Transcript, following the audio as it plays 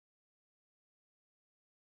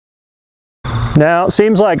Now, it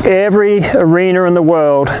seems like every arena in the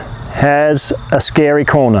world has a scary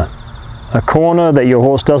corner. A corner that your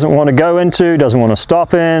horse doesn't want to go into, doesn't want to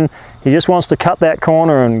stop in. He just wants to cut that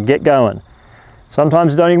corner and get going.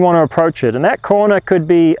 Sometimes you don't even want to approach it. And that corner could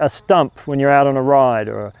be a stump when you're out on a ride,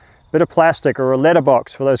 or a bit of plastic, or a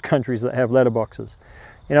letterbox for those countries that have letterboxes.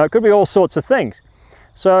 You know, it could be all sorts of things.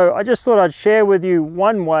 So I just thought I'd share with you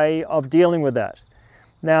one way of dealing with that.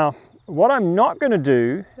 Now, what I'm not going to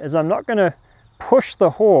do is I'm not going to push the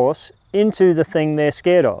horse into the thing they're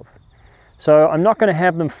scared of. So I'm not going to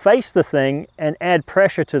have them face the thing and add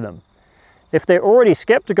pressure to them. If they're already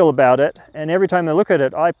skeptical about it, and every time they look at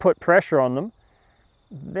it, I put pressure on them,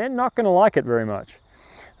 they're not going to like it very much.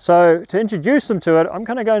 So to introduce them to it, I'm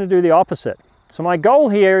kind of going to do the opposite. So my goal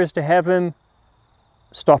here is to have him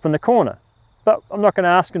stop in the corner. But I'm not going to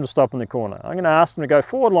ask him to stop in the corner. I'm going to ask him to go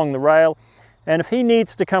forward along the rail, and if he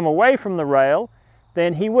needs to come away from the rail,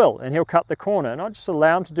 then he will, and he'll cut the corner. And I'll just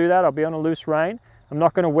allow him to do that. I'll be on a loose rein. I'm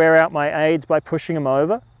not going to wear out my aids by pushing him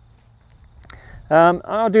over.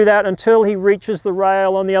 I'll do that until he reaches the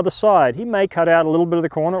rail on the other side. He may cut out a little bit of the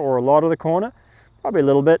corner, or a lot of the corner, probably a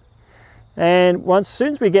little bit. And as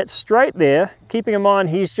soon as we get straight there, keeping in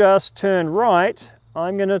mind he's just turned right,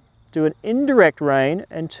 I'm going to do an indirect rein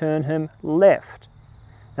and turn him left.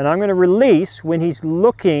 And I'm going to release when he's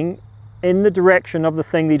looking in the direction of the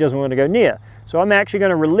thing that he doesn't want to go near. So I'm actually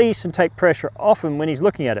going to release and take pressure off him when he's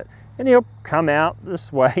looking at it. And he'll come out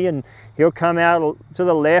this way, and he'll come out to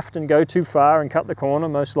the left and go too far and cut the corner,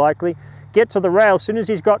 most likely. Get to the rail. As soon as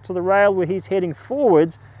he's got to the rail where he's heading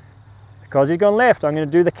forwards, because he's gone left, I'm going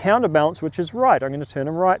to do the counterbalance, which is right. I'm going to turn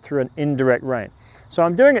him right through an indirect rein. So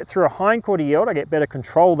I'm doing it through a hindquarter yield. I get better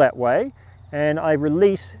control that way, and I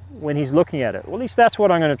release when he's looking at it. Well, at least that's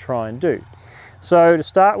what I'm going to try and do. So to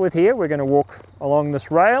start with here, we're going to walk along this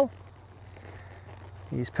rail.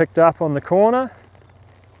 He's picked up on the corner.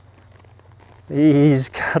 He's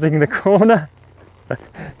cutting the corner.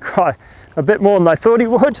 Quite a bit more than I thought he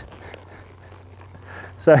would.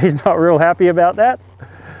 So he's not real happy about that.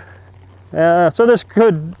 So this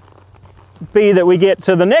could be that we get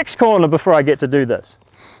to the next corner before I get to do this.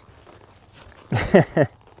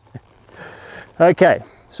 Okay,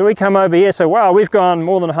 so we come over here. So wow, we've gone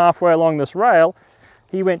more than halfway along this rail.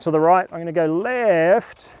 He went to the right. I'm going to go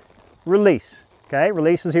left, release. Okay,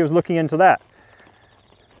 release as he was looking into that.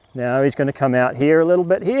 Now he's going to come out here a little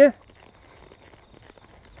bit here.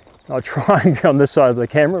 I'll try and be on this side of the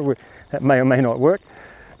camera. That may or may not work.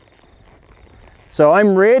 So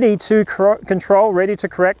I'm ready to control, ready to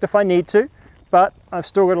correct if I need to, but I've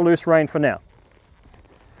still got a loose rein for now.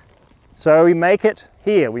 So we make it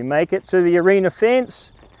here. We make it to the arena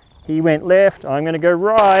fence. He went left. I'm going to go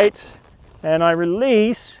right, and I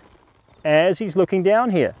release as he's looking down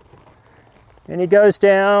here. And he goes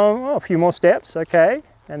down a few more steps, okay,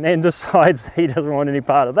 and then decides that he doesn't want any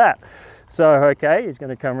part of that. So, okay, he's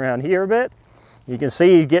going to come around here a bit. You can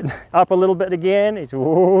see he's getting up a little bit again. He's,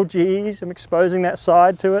 oh, geez, I'm exposing that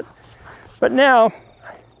side to it. But now,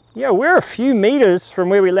 yeah, we're a few meters from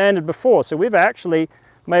where we landed before, so we've actually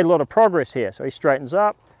made a lot of progress here. So he straightens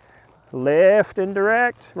up, left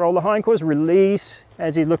indirect, roll the hindquarters, release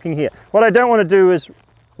as he's looking here. What I don't want to do is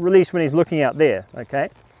release when he's looking out there, okay?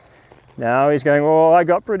 Now he's going, oh, I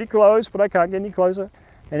got pretty close, but I can't get any closer.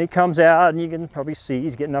 And he comes out, and you can probably see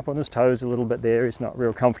he's getting up on his toes a little bit there. He's not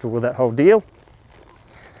real comfortable with that whole deal.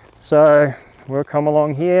 So we'll come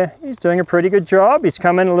along here. He's doing a pretty good job. He's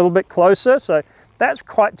come in a little bit closer, so that's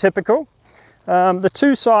quite typical. The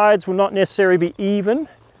two sides will not necessarily be even,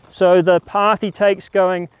 so the path he takes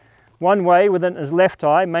going one way within his left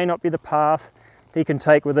eye may not be the path he can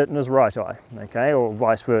take with it in his right eye, okay, or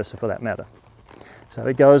vice versa for that matter. So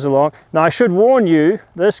he goes along. Now I should warn you,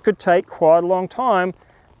 this could take quite a long time.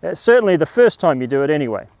 Certainly the first time you do it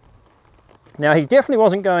anyway. Now he definitely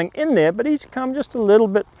wasn't going in there, but he's come just a little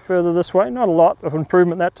bit further this way. Not a lot of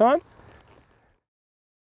improvement that time.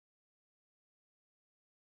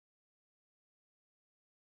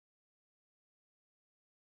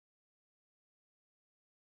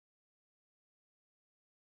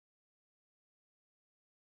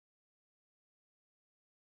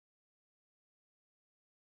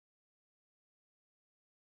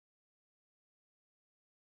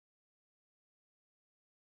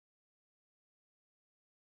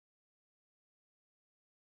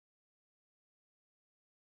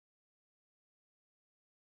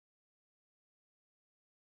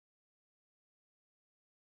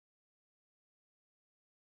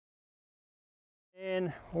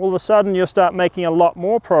 And all of a sudden you'll start making a lot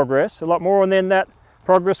more progress, and then that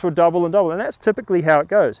progress will double and double, and that's typically how it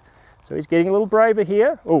goes. So he's getting a little braver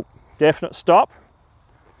here. Oh, definite stop.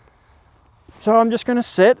 So I'm just going to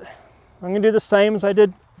sit. I'm going to do the same as I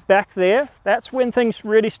did back there. That's when things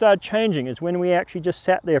really started changing, is when we actually just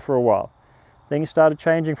sat there for a while. Things started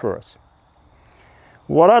changing for us.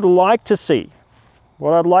 What I'd like to see,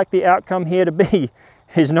 what I'd like the outcome here to be,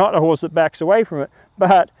 is not a horse that backs away from it,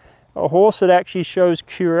 but a horse that actually shows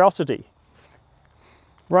curiosity.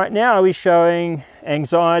 Right now he's showing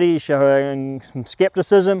anxiety, showing some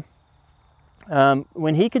skepticism.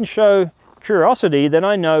 When he can show curiosity, then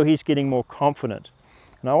I know he's getting more confident.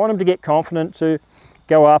 And I want him to get confident to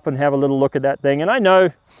go up and have a little look at that thing. And I know,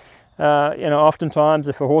 you know, oftentimes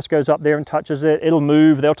if a horse goes up there and touches it, it'll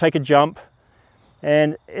move, they'll take a jump.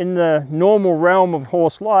 And in the normal realm of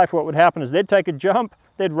horse life, what would happen is they'd take a jump,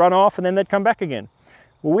 they'd run off, and then they'd come back again.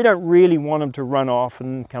 Well, we don't really want them to run off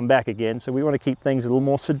and come back again, so we want to keep things a little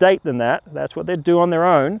more sedate than that. That's what they'd do on their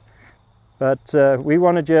own, but we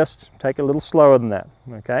want to just take it a little slower than that,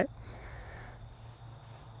 okay?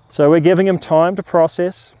 So we're giving them time to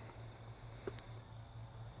process.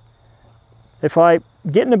 If I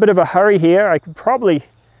get in a bit of a hurry here, I could probably,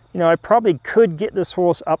 you know, I probably could get this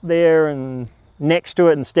horse up there and next to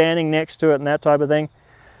it and standing next to it and that type of thing.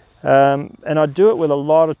 And I'd do it with a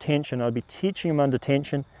lot of tension. I'd be teaching him under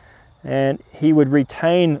tension, and he would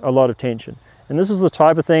retain a lot of tension. And this is the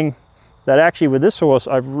type of thing that actually with this horse,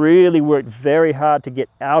 I've really worked very hard to get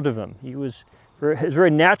out of him. It was very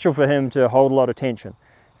natural for him to hold a lot of tension.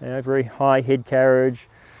 You know, very high head carriage,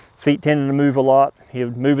 feet tending to move a lot. He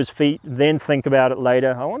would move his feet, then think about it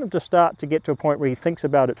later. I want him to start to get to a point where he thinks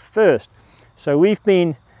about it first. So we've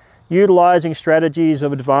been utilizing strategies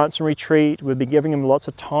of advance and retreat. We've been giving him lots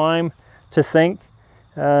of time to think,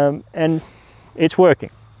 and it's working.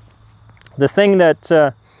 The thing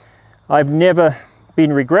that I've never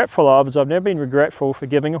been regretful of is I've never been regretful for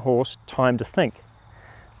giving a horse time to think.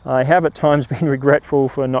 I have at times been regretful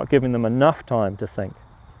for not giving them enough time to think.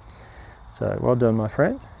 So well done, my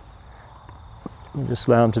friend. We'll just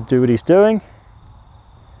allow him to do what he's doing.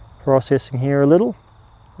 Processing here a little.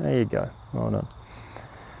 There you go, well done.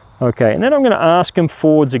 Okay, and then I'm going to ask him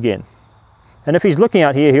forwards again. And if he's looking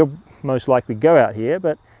out here, he'll most likely go out here,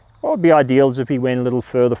 but what would be ideal is if he went a little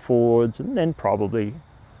further forwards and then probably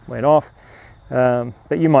went off.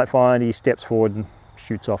 But you might find he steps forward and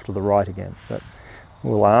shoots off to the right again. But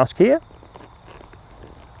we'll ask here.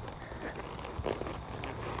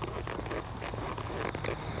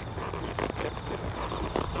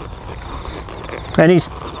 And he's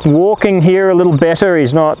walking here a little better.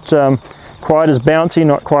 He's not quite as bouncy,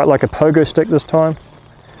 not quite like a pogo stick this time.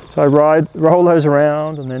 So I roll those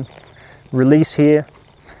around and then release here.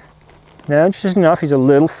 Now, interesting enough, he's a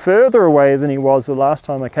little further away than he was the last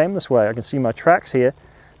time I came this way. I can see my tracks here,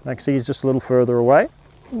 and I can see he's just a little further away.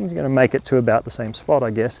 He's going to make it to about the same spot,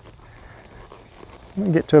 I guess.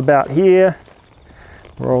 Get to about here,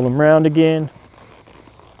 roll him round again.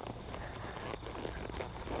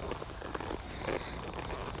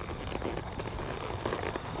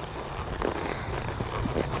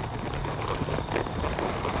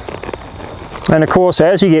 And of course,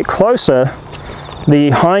 as you get closer, the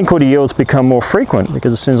hindquarter yields become more frequent,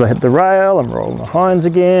 because as soon as I hit the rail, I'm rolling the hinds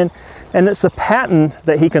again, and it's the pattern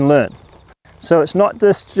that he can learn. So it's not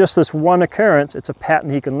just this one occurrence, it's a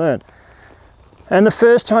pattern he can learn. And the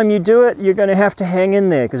first time you do it, you're going to have to hang in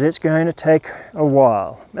there, because it's going to take a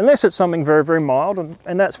while. Unless it's something very, very mild,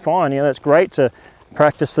 and that's fine. You know, that's great to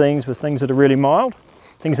practice things with things that are really mild,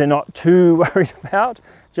 things they're not too worried about,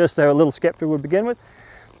 just they're a little skeptical to begin with.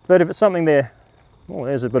 But if it's something they're, well,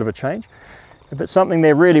 there's a bit of a change. If it's something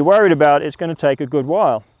they're really worried about, it's going to take a good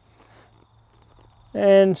while.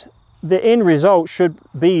 And the end result should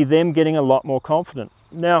be them getting a lot more confident.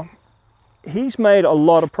 Now, he's made a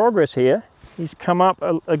lot of progress here. He's come up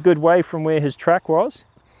a good way from where his track was.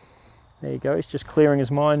 There you go, he's just clearing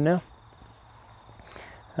his mind now.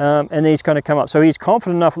 And he's going to come up. So he's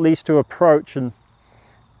confident enough at least to approach and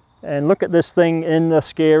look at this thing in the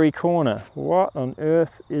scary corner. What on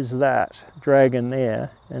earth is that dragon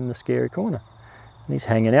there in the scary corner? And he's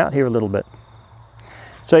hanging out here a little bit.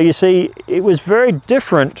 So you see, it was very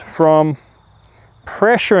different from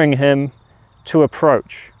pressuring him to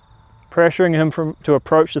approach. Pressuring him to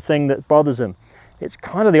approach the thing that bothers him. It's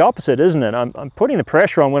kind of the opposite, isn't it? I'm putting the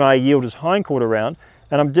pressure on when I yield his hindquarter around,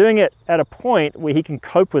 and I'm doing it at a point where he can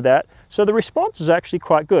cope with that. So the response is actually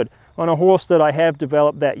quite good. On a horse that I have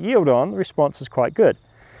developed that yield on, the response is quite good.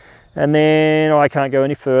 And then I can't go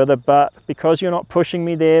any further, but because you're not pushing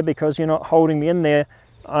me there, because you're not holding me in there,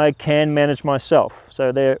 I can manage myself.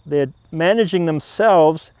 So they're managing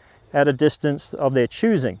themselves at a distance of their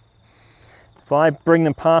choosing. If I bring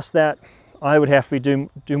them past that, I would have to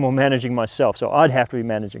do more managing myself. So I'd have to be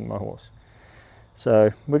managing my horse.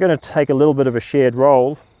 So we're going to take a little bit of a shared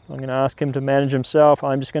role. I'm going to ask him to manage himself.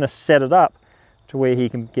 I'm just going to set it up to where he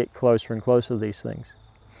can get closer and closer to these things.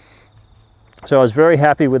 So I was very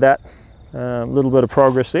happy with that little bit of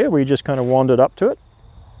progress there. We just kind of wandered up to it.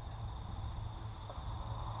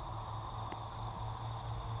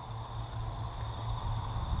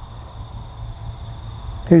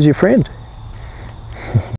 Who's your friend?